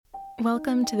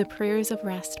Welcome to the Prayers of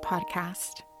Rest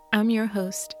podcast. I'm your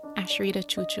host, Ashrita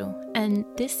Chuchu, and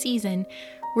this season,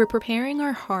 we're preparing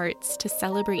our hearts to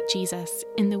celebrate Jesus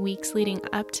in the weeks leading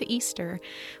up to Easter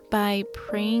by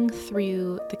praying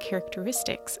through the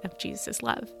characteristics of Jesus'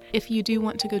 love. If you do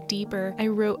want to go deeper, I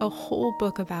wrote a whole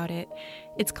book about it.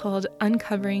 It's called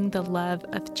Uncovering the Love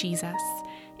of Jesus.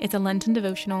 It's a Lenten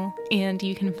devotional, and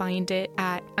you can find it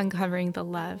at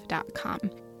uncoveringthelove.com.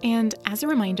 And as a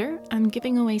reminder, I'm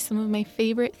giving away some of my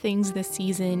favorite things this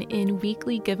season in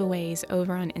weekly giveaways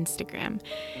over on Instagram.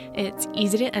 It's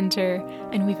easy to enter,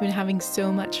 and we've been having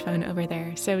so much fun over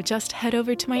there. So just head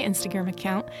over to my Instagram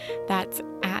account. That's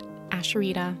at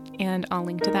Ashrita, and I'll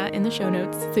link to that in the show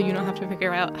notes so you don't have to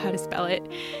figure out how to spell it.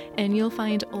 And you'll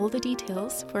find all the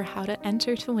details for how to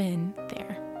enter to win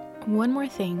there. One more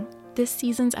thing. This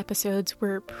season's episodes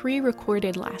were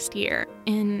pre-recorded last year,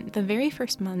 in the very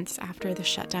first months after the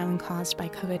shutdown caused by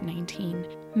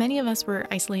COVID-19. Many of us were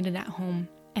isolated at home,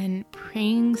 and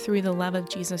praying through the love of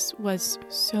Jesus was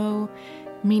so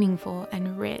meaningful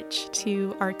and rich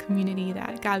to our community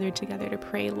that gathered together to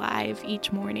pray live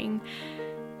each morning.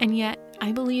 And yet,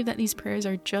 I believe that these prayers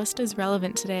are just as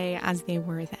relevant today as they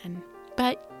were then.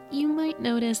 But you might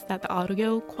notice that the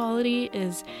audio quality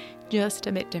is just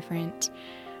a bit different.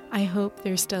 I hope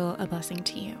they're still a blessing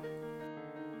to you.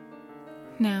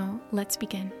 Now, let's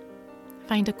begin.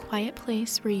 Find a quiet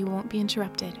place where you won't be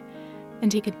interrupted, and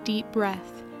take a deep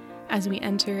breath as we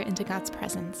enter into God's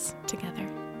presence together.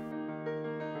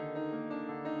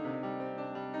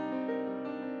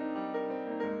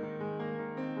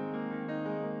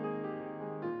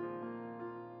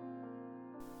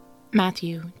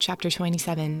 Matthew chapter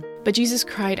 27. But Jesus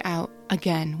cried out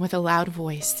again with a loud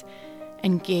voice,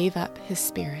 and gave up his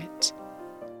spirit.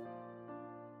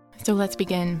 So let's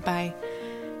begin by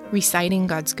reciting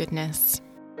God's goodness.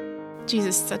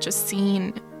 Jesus, such a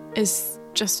scene is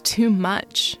just too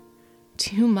much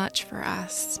for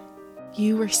us.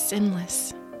 You were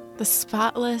sinless, the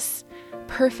spotless,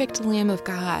 perfect Lamb of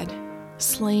God,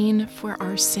 slain for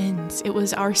our sins. It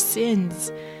was our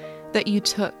sins that you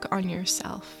took on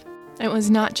yourself. It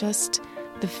was not just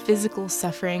the physical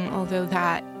suffering, although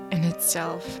that in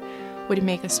itself would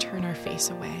make us turn our face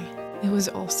away. It was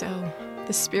also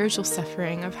the spiritual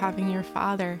suffering of having your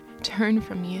Father turn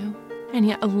from you, and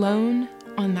yet alone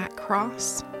on that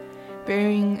cross,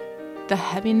 bearing the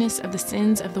heaviness of the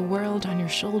sins of the world on your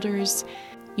shoulders,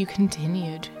 you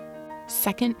continued,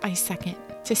 second by second,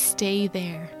 to stay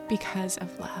there because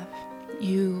of love.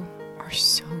 You are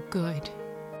so good.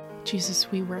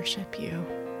 Jesus, we worship you.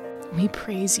 We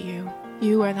praise you.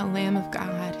 You are the Lamb of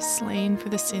God, slain for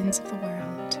the sins of the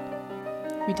world.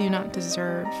 We do not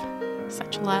deserve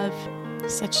such love,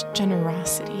 such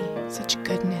generosity, such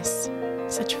goodness,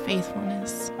 such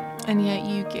faithfulness. And yet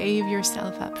you gave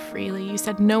yourself up freely. You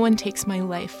said, no one takes my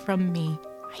life from me.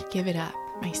 I give it up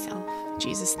myself.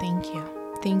 Jesus, thank you.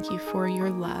 Thank you for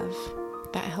your love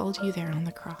that held you there on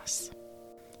the cross.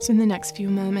 So in the next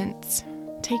few moments,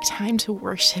 take time to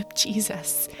worship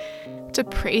Jesus, to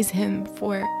praise him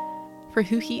for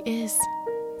who he is,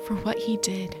 for what he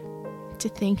did, to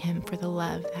thank him for the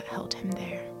love that held him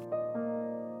there.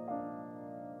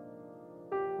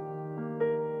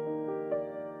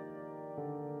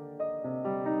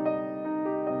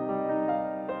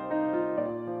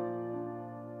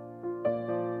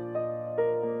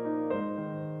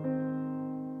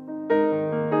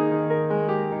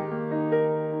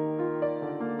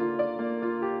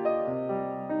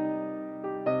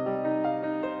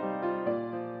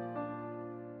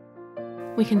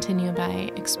 We continue by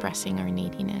expressing our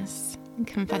neediness,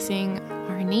 confessing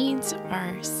our needs,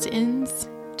 our sins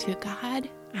to God,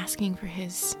 asking for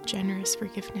his generous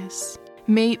forgiveness.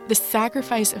 May the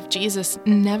sacrifice of Jesus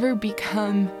never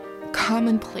become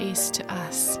commonplace to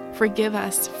us. Forgive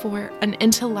us for an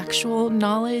intellectual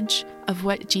knowledge of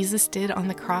what Jesus did on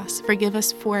the cross. Forgive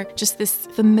us for just this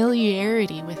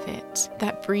familiarity with it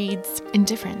that breeds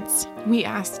indifference. We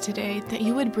ask today that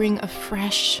you would bring a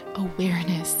fresh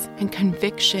awareness and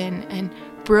conviction and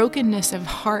brokenness of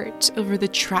heart over the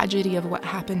tragedy of what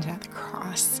happened at the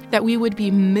cross, that we would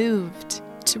be moved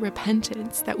to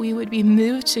repentance, that we would be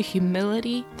moved to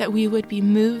humility, that we would be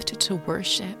moved to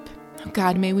worship.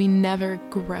 God, may we never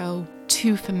grow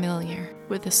too familiar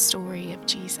with the story of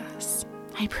Jesus.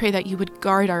 I pray that you would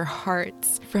guard our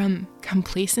hearts from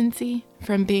complacency,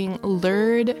 from being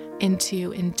lured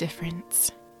into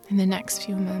indifference. In the next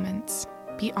few moments,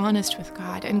 be honest with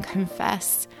God and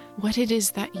confess what it is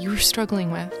that you're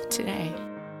struggling with today.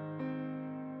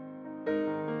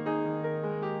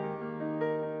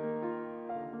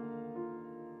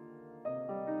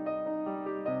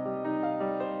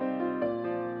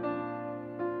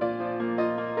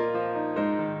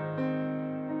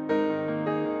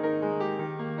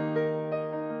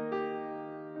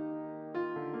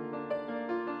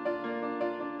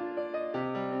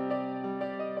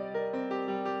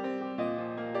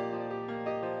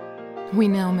 We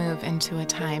now move into a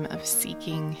time of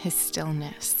seeking His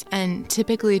stillness. And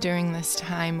typically during this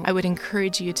time, I would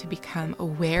encourage you to become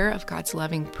aware of God's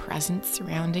loving presence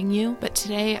surrounding you. But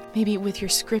today, maybe with your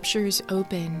scriptures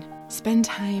open, spend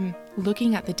time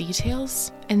looking at the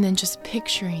details and then just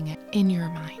picturing it in your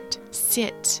mind.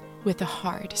 Sit with the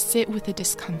hard, sit with the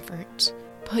discomfort,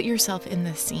 put yourself in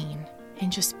the scene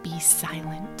and just be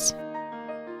silent.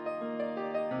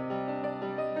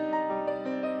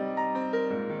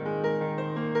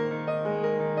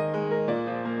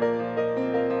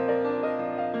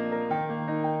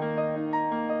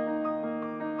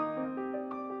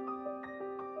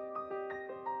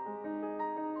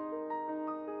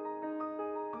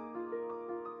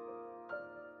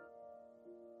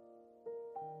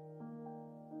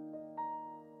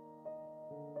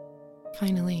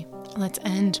 Finally, let's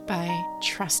end by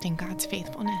trusting God's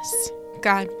faithfulness.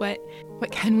 God,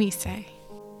 what can we say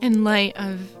in light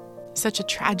of such a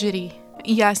tragedy?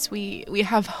 Yes, we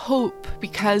have hope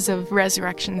because of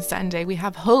Resurrection Sunday. We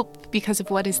have hope because of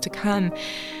what is to come.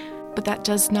 But that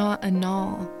does not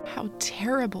annul how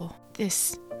terrible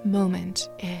this moment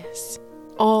is.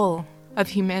 All of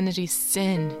humanity's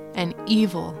sin and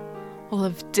evil, all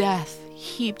of death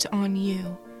heaped on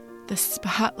you, the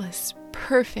spotless,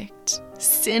 perfect,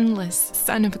 sinless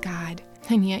Son of God.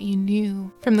 And yet you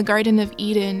knew from the Garden of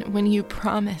Eden when you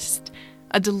promised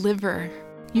a deliverer,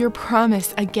 your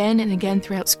promise again and again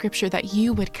throughout Scripture that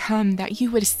you would come, that you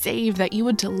would save, that you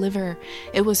would deliver.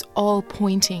 It was all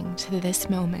pointing to this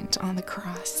moment on the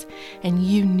cross. And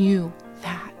you knew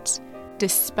that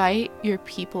despite your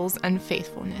people's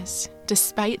unfaithfulness,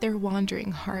 despite their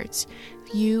wandering hearts,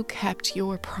 you kept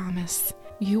your promise.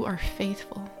 You are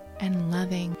faithful and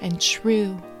loving and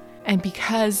true. And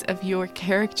because of your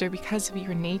character, because of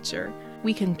your nature,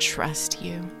 we can trust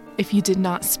you. If you did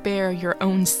not spare your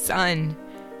own Son,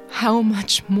 how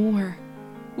much more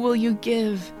will you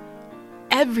give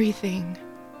everything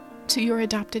to your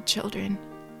adopted children?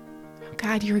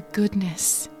 God, your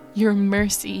goodness, your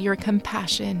mercy, your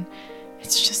compassion,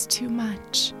 it's just too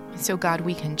much. So God,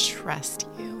 we can trust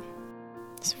you.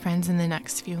 So friends, in the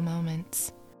next few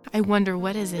moments, I wonder,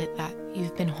 what is it that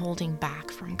you've been holding back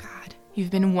from God? You've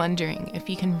been wondering if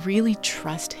you can really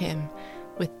trust Him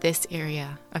with this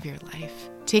area of your life.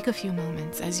 Take a few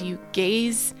moments as you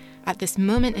gaze at this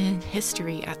moment in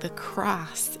history at the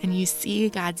cross and you see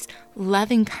God's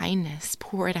loving kindness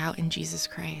poured out in Jesus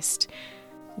Christ.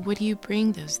 Would you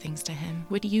bring those things to Him?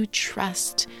 Would you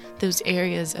trust those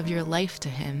areas of your life to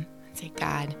Him and say,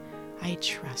 God, I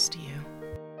trust you?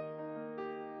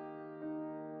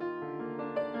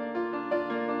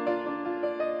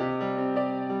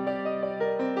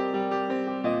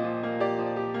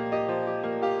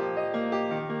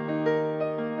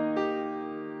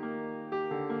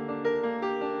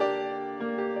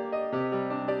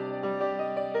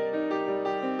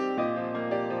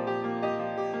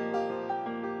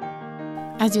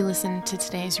 As you listen to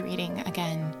today's reading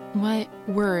again, what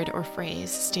word or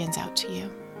phrase stands out to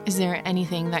you? Is there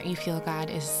anything that you feel God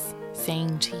is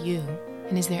saying to you?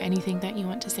 And is there anything that you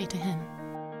want to say to Him?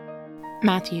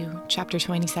 Matthew chapter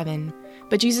 27.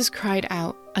 But Jesus cried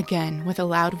out again with a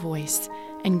loud voice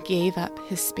and gave up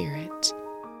His spirit.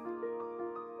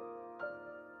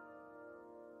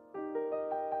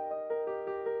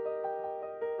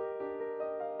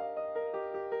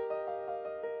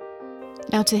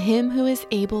 Now to Him who is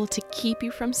able to keep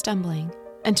you from stumbling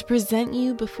and to present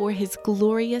you before His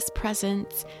glorious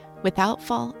presence without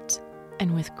fault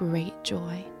and with great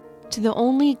joy, to the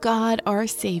only God our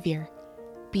Savior,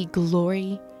 be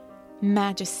glory,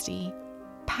 majesty,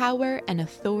 power, and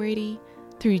authority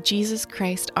through Jesus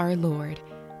Christ our Lord,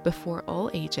 before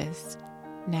all ages,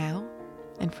 now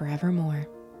and forevermore.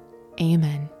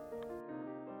 Amen.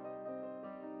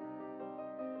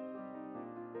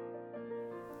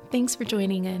 Thanks for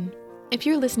joining in. If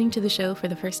you're listening to the show for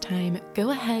the first time, go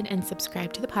ahead and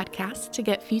subscribe to the podcast to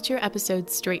get future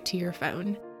episodes straight to your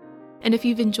phone. And if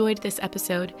you've enjoyed this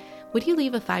episode, would you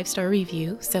leave a 5-star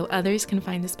review so others can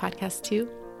find this podcast too?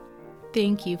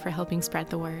 Thank you for helping spread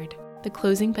the word. The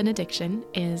closing benediction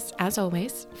is, as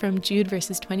always, from Jude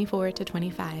verses 24 to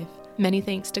 25. Many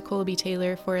thanks to Colby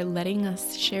Taylor for letting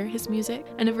us share his music,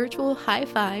 and a virtual high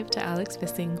five to Alex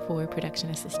Vissing for production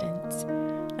assistance.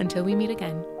 Until we meet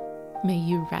again, may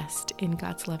you rest in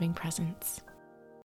God's loving presence.